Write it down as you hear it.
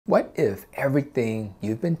What if everything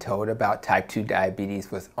you've been told about type 2 diabetes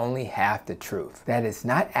was only half the truth? That it's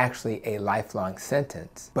not actually a lifelong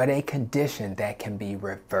sentence, but a condition that can be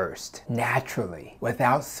reversed naturally,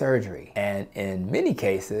 without surgery, and in many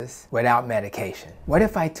cases, without medication. What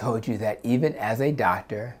if I told you that even as a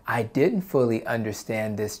doctor, I didn't fully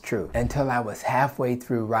understand this truth until I was halfway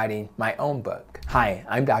through writing my own book? Hi,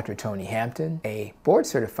 I'm Dr. Tony Hampton, a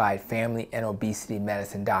board-certified family and obesity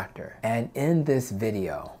medicine doctor, and in this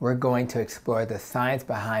video, we're going to explore the science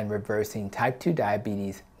behind reversing type 2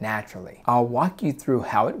 diabetes naturally. I'll walk you through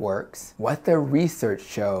how it works, what the research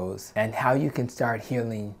shows, and how you can start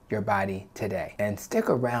healing your body today. And stick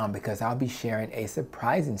around because I'll be sharing a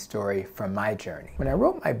surprising story from my journey. When I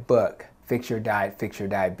wrote my book, Fix Your Diet, Fix Your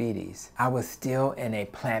Diabetes, I was still in a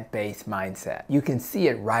plant-based mindset. You can see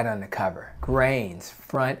it right on the cover. Grains,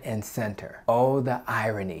 front and center. Oh, the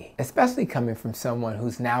irony, especially coming from someone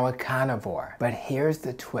who's now a carnivore. But here's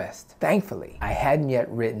the twist. Thankfully, I hadn't yet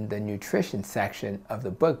written the nutrition section of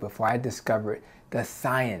the book before I discovered the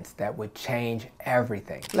science that would change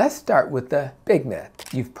everything. Let's start with the big myth.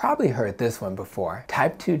 You've probably heard this one before.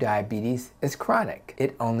 Type 2 diabetes is chronic.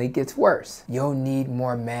 It only gets worse. You'll need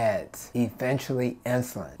more meds, eventually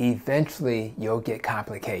insulin. Eventually, you'll get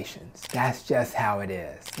complications. That's just how it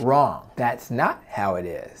is. Wrong. That's not how it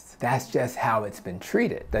is. That's just how it's been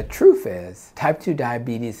treated. The truth is, type 2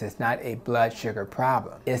 diabetes is not a blood sugar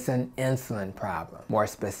problem. It's an insulin problem. More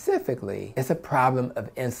specifically, it's a problem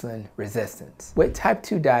of insulin resistance. With type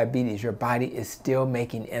 2 diabetes, your body is still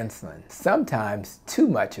making insulin, sometimes too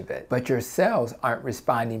much of it, but your cells aren't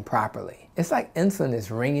responding properly. It's like insulin is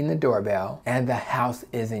ringing the doorbell and the house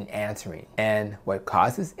isn't answering. And what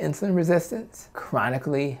causes insulin resistance?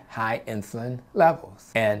 Chronically high insulin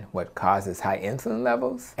levels. And what causes high insulin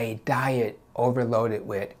levels? A diet overloaded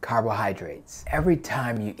with carbohydrates. Every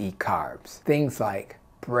time you eat carbs, things like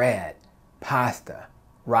bread, pasta,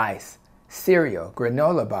 rice, cereal,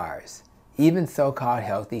 granola bars, even so-called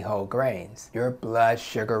healthy whole grains, your blood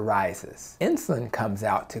sugar rises. Insulin comes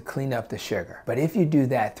out to clean up the sugar. But if you do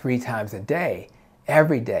that 3 times a day,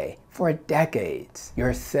 every day, for decades,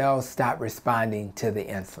 your cells stop responding to the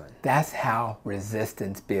insulin. That's how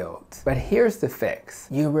resistance builds. But here's the fix.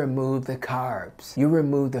 You remove the carbs. You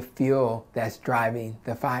remove the fuel that's driving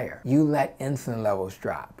the fire. You let insulin levels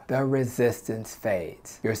drop. The resistance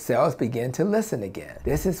fades. Your cells begin to listen again.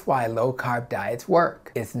 This is why low-carb diets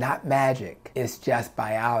work. It's not magic. It's just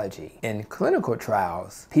biology. In clinical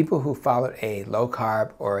trials, people who followed a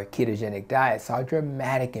low-carb or ketogenic diet saw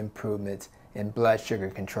dramatic improvements in blood sugar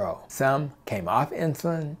control. Some came off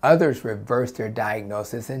insulin, others reversed their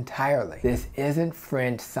diagnosis entirely. This isn't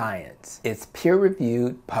fringe science. It's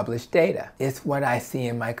peer-reviewed, published data. It's what I see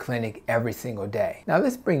in my clinic every single day. Now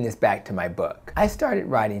let's bring this back to my book. I started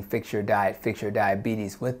writing Fix Your Diet, Fix Your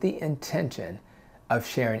Diabetes with the intention of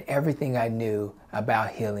sharing everything I knew about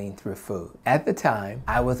healing through food. At the time,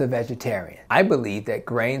 I was a vegetarian. I believed that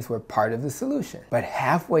grains were part of the solution. But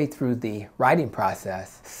halfway through the writing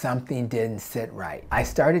process, something didn't sit right. I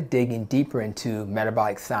started digging deeper into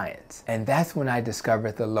metabolic science, and that's when I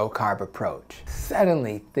discovered the low-carb approach.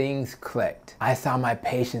 Suddenly, things clicked. I saw my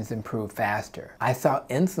patients improve faster. I saw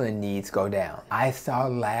insulin needs go down. I saw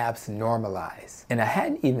labs normalize. And I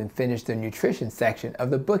hadn't even finished the nutrition section of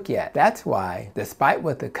the book yet. That's why, despite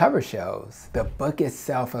what the cover shows, the book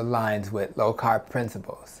itself aligns with low-carb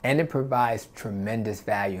principles, and it provides tremendous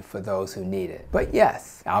value for those who need it. But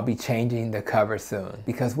yes, I'll be changing the cover soon,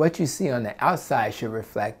 because what you see on the outside should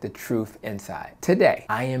reflect the truth inside. Today,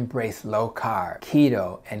 I embrace low-carb,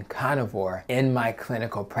 keto, and carnivore in my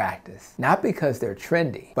clinical practice, not because they're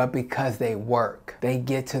trendy, but because they work. They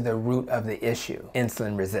get to the root of the issue,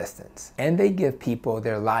 insulin resistance, and they give people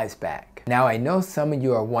their lives back. Now, I know some of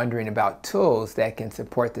you are wondering about tools that can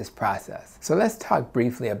support this process. So let's talk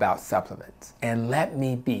briefly about supplements. And let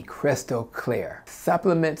me be crystal clear.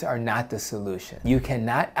 Supplements are not the solution. You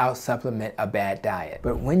cannot out-supplement a bad diet.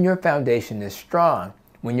 But when your foundation is strong,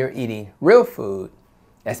 when you're eating real food,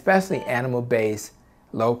 especially animal-based,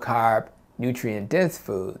 low-carb, nutrient-dense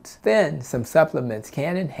foods, then some supplements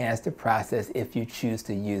can enhance the process if you choose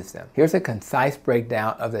to use them. Here's a concise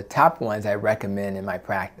breakdown of the top ones I recommend in my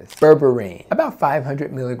practice. Berberine, about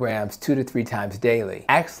 500 milligrams 2 to 3 times daily,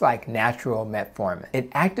 acts like natural metformin. It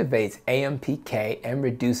activates AMPK and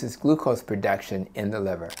reduces glucose production in the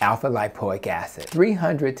liver. Alpha-lipoic acid,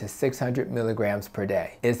 300 to 600 milligrams per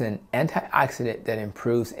day, is an antioxidant that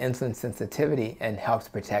improves insulin sensitivity and helps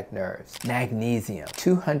protect nerves. Magnesium,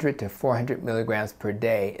 200 to 400 200 milligrams per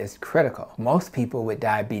day is critical. Most people with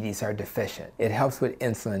diabetes are deficient. It helps with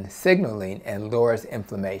insulin signaling and lowers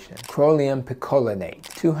inflammation. Chromium picolinate,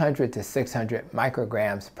 200 to 600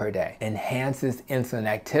 micrograms per day, enhances insulin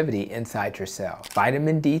activity inside your cells.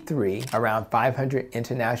 Vitamin D3, around 500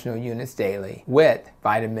 international units daily, with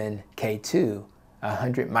vitamin K2,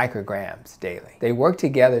 100 micrograms daily. They work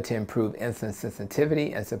together to improve insulin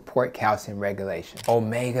sensitivity and support calcium regulation.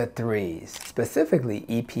 Omega-3s, specifically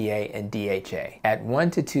EPA and DHA, at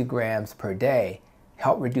 1 to 2 grams per day,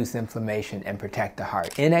 help reduce inflammation and protect the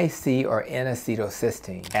heart. NAC or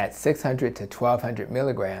N-acetylcysteine at 600 to 1200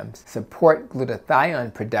 milligrams support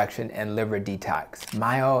glutathione production and liver detox.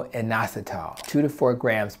 Myo-inositol, 2 to 4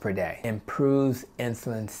 grams per day, improves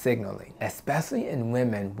insulin signaling, especially in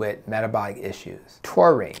women with metabolic issues.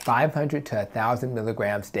 Taurine, 500 to 1000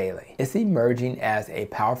 milligrams daily. It's emerging as a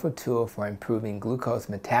powerful tool for improving glucose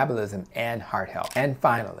metabolism and heart health. And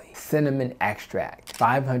finally, cinnamon extract,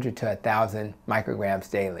 500 to 1000 micrograms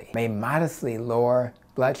daily, may modestly lower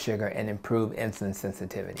blood sugar and improve insulin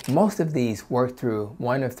sensitivity. Most of these work through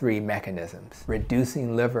one of three mechanisms: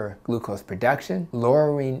 reducing liver glucose production,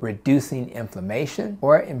 reducing inflammation,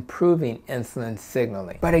 or improving insulin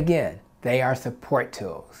signaling. But again, they are support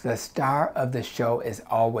tools. The star of the show is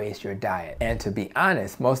always your diet. And to be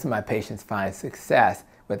honest, most of my patients find success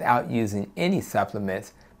without using any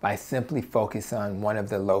supplements by simply focusing on one of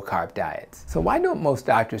the low-carb diets. So why don't most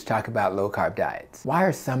doctors talk about low-carb diets? Why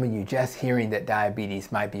are some of you just hearing that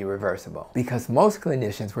diabetes might be reversible? Because most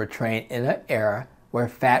clinicians were trained in an era where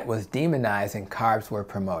fat was demonized and carbs were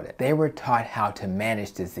promoted. They were taught how to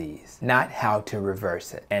manage disease, not how to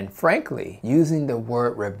reverse it. And frankly, using the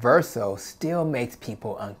word reversal still makes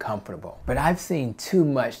people uncomfortable. But I've seen too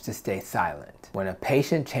much to stay silent. When a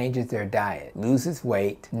patient changes their diet, loses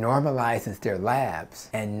weight, normalizes their labs,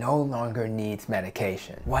 and no longer needs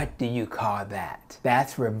medication, what do you call that?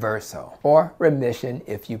 That's reversal, or remission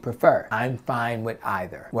if you prefer. I'm fine with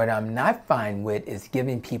either. What I'm not fine with is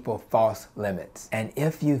giving people false limits. And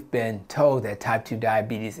if you've been told that type 2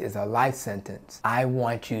 diabetes is a life sentence, I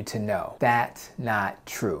want you to know that's not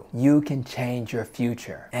true. You can change your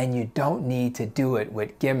future, and you don't need to do it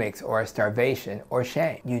with gimmicks or starvation or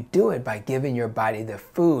shame. You do it by giving your body the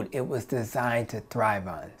food it was designed to thrive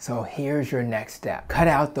on. So here's your next step. Cut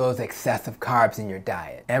out those excessive carbs in your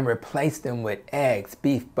diet and replace them with eggs,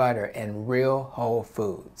 beef, butter, and real whole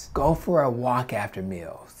foods. Go for a walk after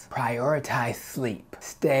meals. Prioritize sleep.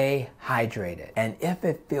 Stay hydrated. And if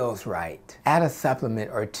it feels right, add a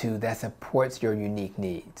supplement or two that supports your unique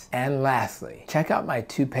needs. And lastly, check out my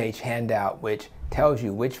 2-page handout which tells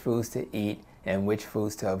you which foods to eat and which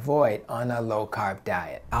foods to avoid on a low-carb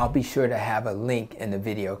diet. I'll be sure to have a link in the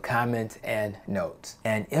video comments and notes.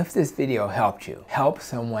 And if this video helped you, help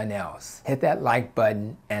someone else, hit that like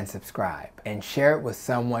button and subscribe, and share it with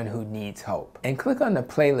someone who needs hope. And click on the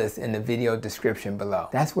playlist in the video description below.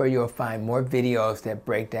 That's where you'll find more videos that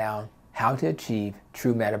break down how to achieve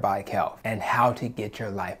true metabolic health and how to get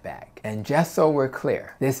your life back. And just so we're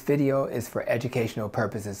clear, this video is for educational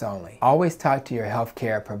purposes only. Always talk to your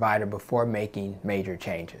healthcare provider before making major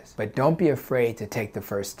changes. But don't be afraid to take the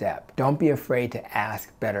first step. Don't be afraid to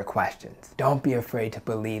ask better questions. Don't be afraid to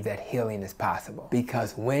believe that healing is possible.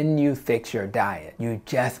 Because when you fix your diet, you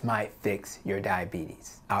just might fix your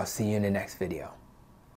diabetes. I'll see you in the next video.